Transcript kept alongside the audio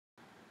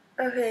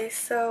Okay,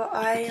 so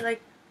I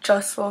like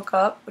just woke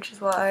up, which is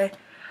why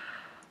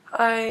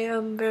I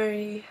am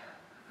very,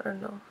 I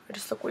don't know, I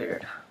just look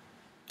weird.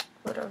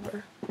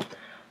 Whatever.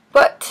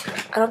 But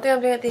I don't think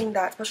I'm doing anything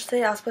that special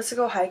today. I was supposed to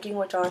go hiking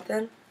with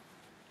Jonathan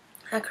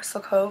at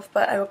Crystal Cove,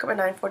 but I woke up at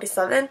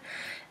 9:47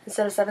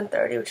 instead of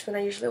 7:30, which is when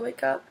I usually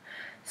wake up.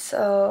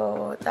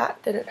 So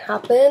that didn't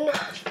happen,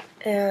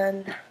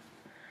 and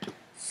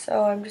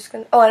so I'm just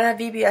gonna. Oh, and I have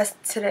VBS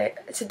today.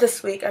 To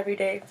this week, every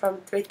day from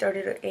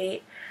 3:30 to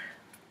 8,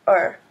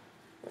 or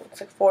it's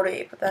like 4 to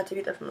 8, but that had to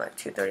be there from like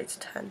 2:30 to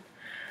 10.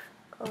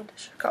 Oh,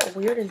 this shirt got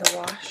weird in the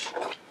wash.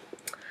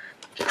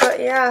 But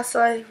yeah,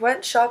 so I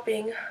went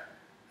shopping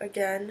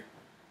again.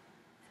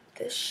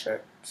 This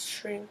shirt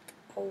shrinked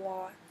a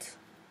lot.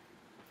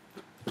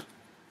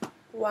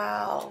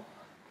 Wow.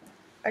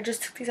 I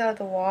just took these out of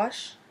the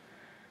wash,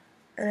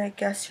 and I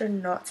guess you're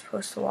not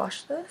supposed to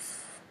wash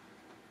this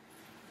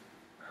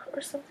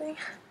or something.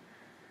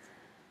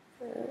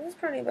 This is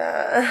pretty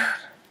bad.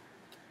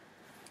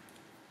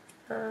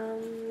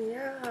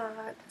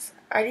 Yeah,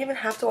 I didn't even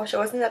have to wash it. It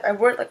wasn't that I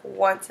wore it like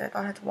once and I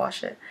thought I had to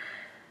wash it.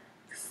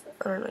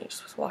 I don't know, you're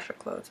supposed to wash your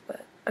clothes,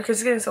 but okay,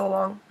 it's getting so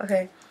long.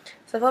 Okay,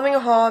 so I'm filming a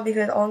haul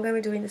because all I'm gonna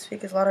be doing this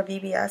week is a lot of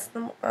VBS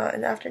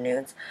in the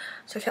afternoons,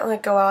 so I can't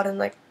like go out and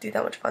like do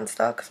that much fun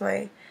stuff because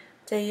my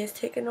day is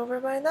taken over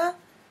by that.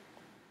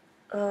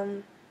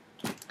 So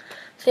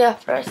yeah,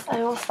 first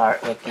I will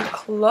start with the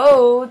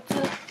clothes.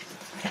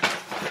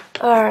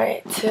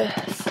 Alright,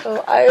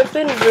 so I've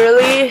been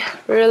really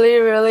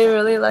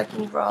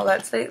liking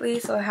bralettes lately,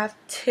 so I have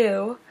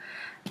two.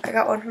 I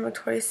got one from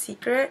Victoria's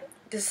Secret.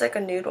 This is like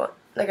a nude one,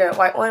 like a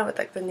white one with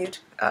like the nude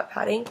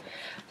padding.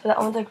 So that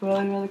one's like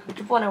really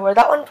comfortable, and I wear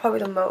that one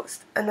probably the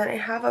most. And then I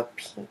have a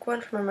pink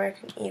one from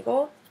American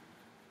Eagle.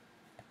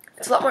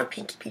 It's a lot more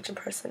pinky peach in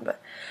person, but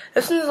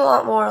this one's a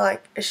lot more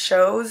like it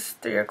shows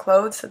through your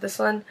clothes. So this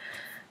one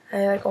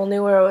I like only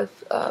wear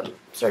with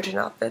surgeon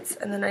outfits,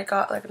 and then I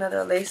got like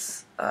another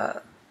lace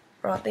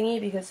bra thingy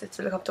because it's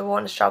really comfortable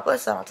and it's strapless,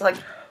 so I don't have to like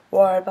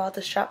worry about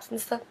the straps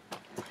and stuff.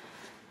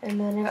 And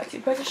then I got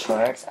two pairs of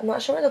shorts. I'm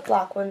not sure where the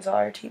black ones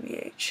are,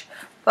 TBH,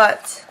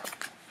 but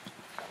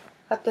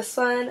got this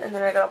one, and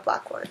then I got a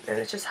black one, and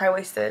it's just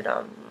high-waisted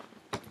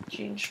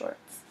jean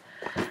shorts.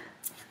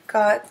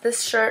 Got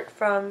this shirt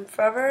from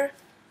Forever,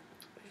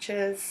 which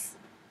is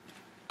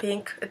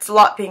pink. It's a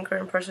lot pinker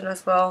in person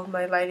as well.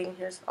 My lighting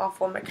here is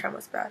awful, my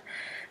camera's bad.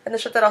 And the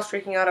shirt that I was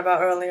freaking out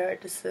about earlier,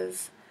 this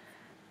is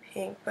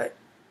pink, but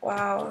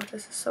wow,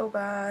 this is so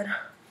bad.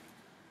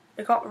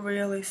 It got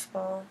really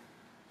small.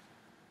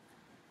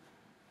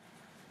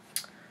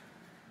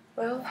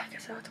 Well, I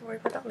guess I'll have to worry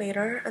about that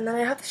later. And then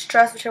I have this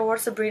dress which I wore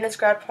to Sabrina's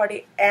grad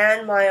party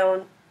and my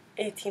own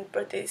 18th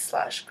birthday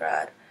 /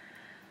 grad.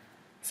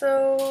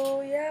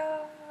 So yeah,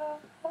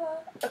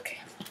 okay.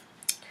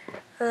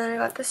 And then I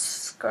got this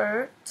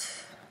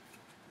skirt,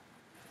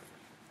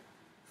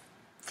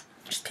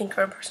 just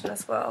pinker in person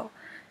as well,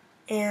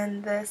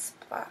 and this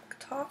black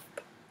top.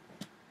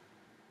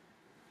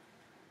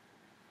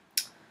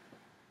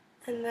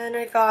 And then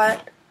I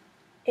got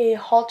a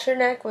halter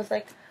neck with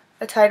like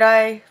a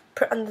tie-dye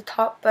print on the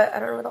top, but I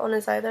don't know what that one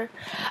is either.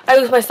 I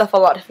lose my stuff a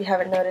lot if you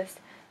haven't noticed.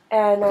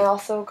 And I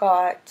also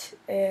got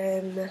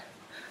a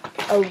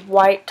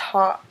white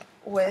top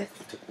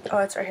with, oh,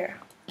 it's right here.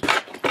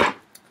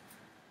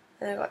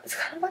 And I got, it's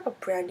kind of like a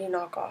brandy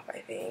knockoff, I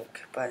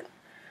think, but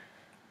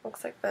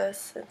looks like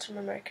this. It's from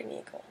American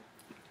Eagle.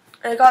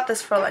 And I got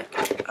this for like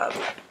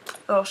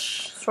little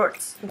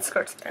shorts and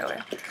skirts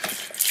anyway.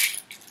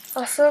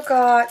 Also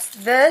got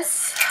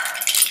this,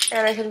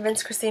 and I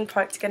convinced Christine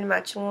Park to get a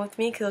matching one with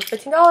me because it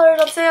was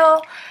 $15 on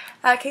sale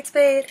at Kate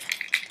Spade,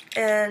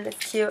 and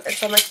it's cute.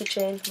 It's on my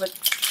keychain with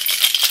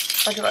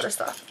a bunch of other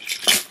stuff.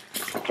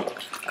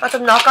 Got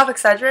some knockoff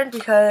Excedrin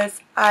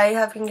because I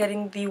have been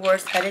getting the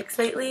worst headaches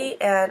lately,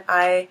 and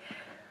I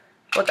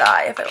will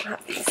die if I don't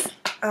have these.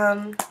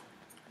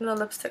 Another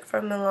lipstick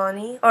from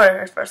Milani, or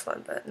her first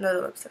one, but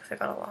another lipstick, I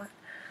got a lot.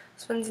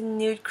 This one's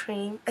nude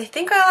cream. I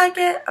think I like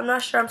it. I'm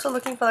not sure. I'm still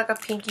looking for like a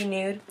pinky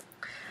nude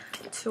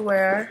to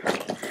wear.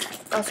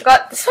 I also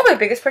got, this is probably my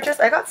biggest purchase.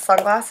 I got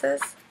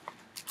sunglasses.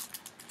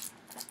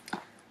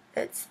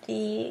 It's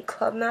the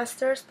Club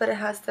Masters, but it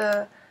has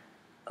the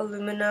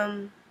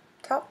aluminum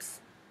tops.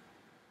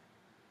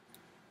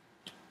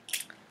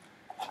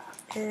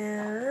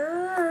 And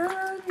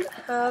I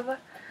have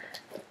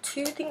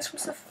two things from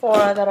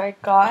Sephora that I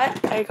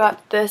got. I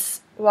got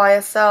this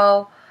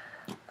YSL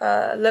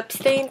lip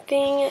stain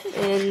thing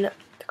in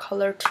the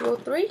color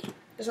 203.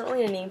 There's not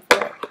really a name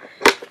for it.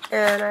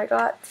 And I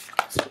got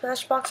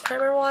Smashbox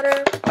primer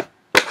water.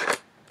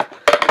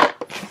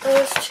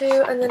 Those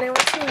two, and then I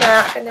went to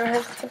MAC, and they were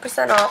having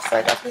 15% off, so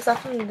I got some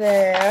stuff from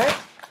there.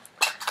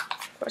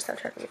 Of course, I'm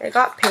checking. I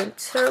got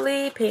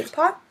Painterly Paint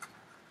Pot,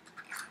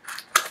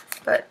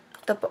 but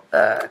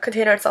the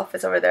container itself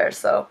is over there,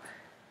 so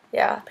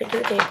yeah,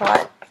 Painterly Paint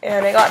Pot.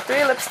 And I got 3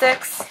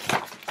 lipsticks.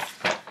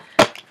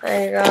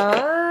 I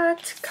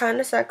got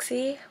Kinda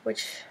Sexy,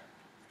 which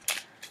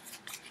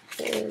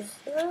is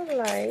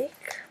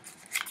like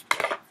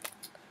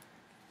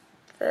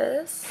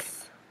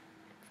this.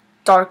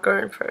 Darker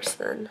in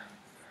person.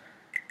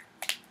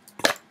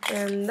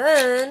 And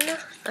then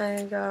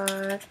I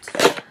got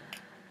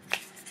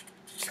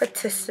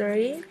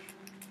Patisserie.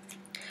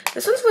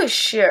 This one's really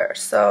sheer,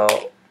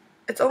 so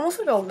it's almost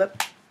like a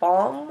lip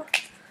balm.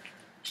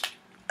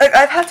 Like,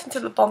 I've had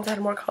tinted lip balms that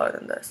had more color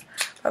than this.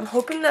 But I'm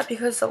hoping that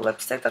because it's a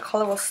lipstick, the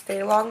color will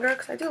stay longer,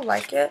 because I do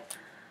like it.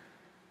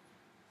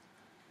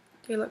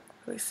 They look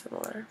really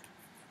similar.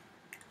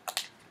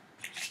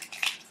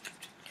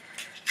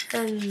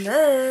 And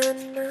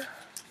then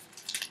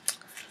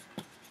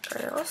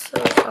I also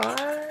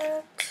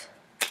got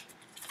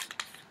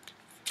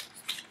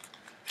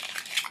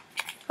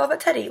Velvet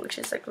Teddy, which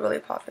is like really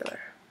popular.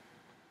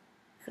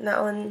 And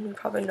that one you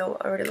probably know what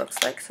it already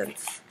looks like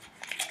since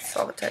it's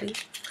Velvet Teddy.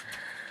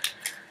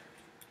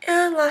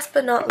 And last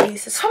but not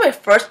least, it's probably my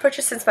first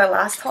purchase since my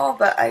last haul,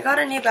 but I got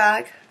a new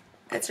bag.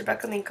 It's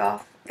Rebecca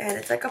Minkoff, and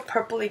it's like a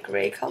purpley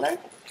gray color.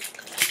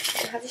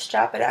 It has a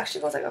strap, but it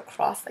actually goes like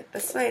across like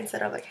this way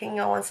instead of like hanging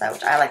on one side,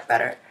 which I like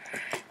better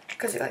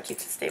because it like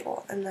keeps it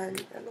stable. And then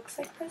it looks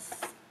like this,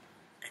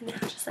 and it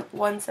has just like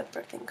one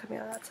zipper thing coming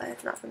out of that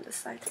side, not from this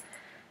side.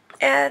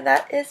 And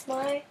that is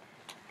my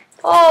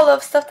haul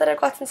of stuff that I've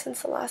gotten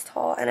since the last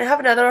haul. And I have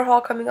another haul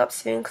coming up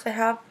soon because I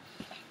have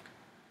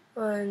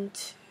 1,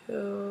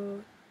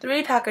 2,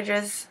 3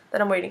 packages that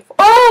I'm waiting for.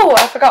 Oh,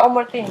 I forgot one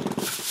more thing.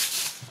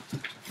 This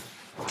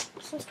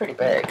one's pretty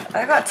big.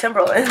 I got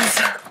Timberlands.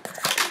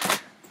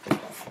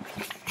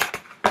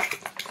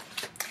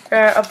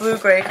 They're a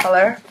blue-gray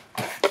color.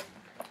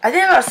 I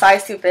think I got a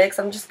size too big,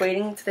 so I'm just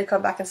waiting until they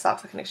come back in stock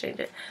so I can exchange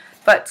it.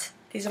 But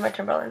these are my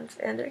Timberlands,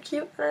 and they're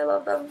cute, and I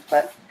love them.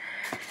 But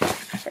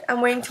I'm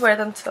waiting to wear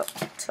them till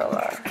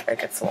it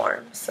gets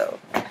warm. So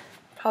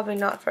probably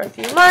not for a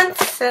few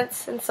months,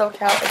 since in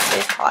SoCal it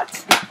stays hot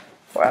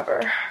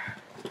forever.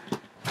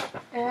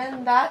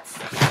 And that's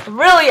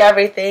really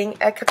everything.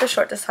 I kept it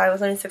short this time. It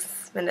was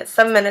only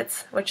 7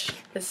 minutes, which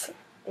is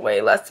way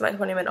less than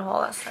my 20-minute haul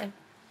last time.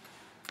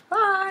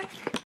 Bye!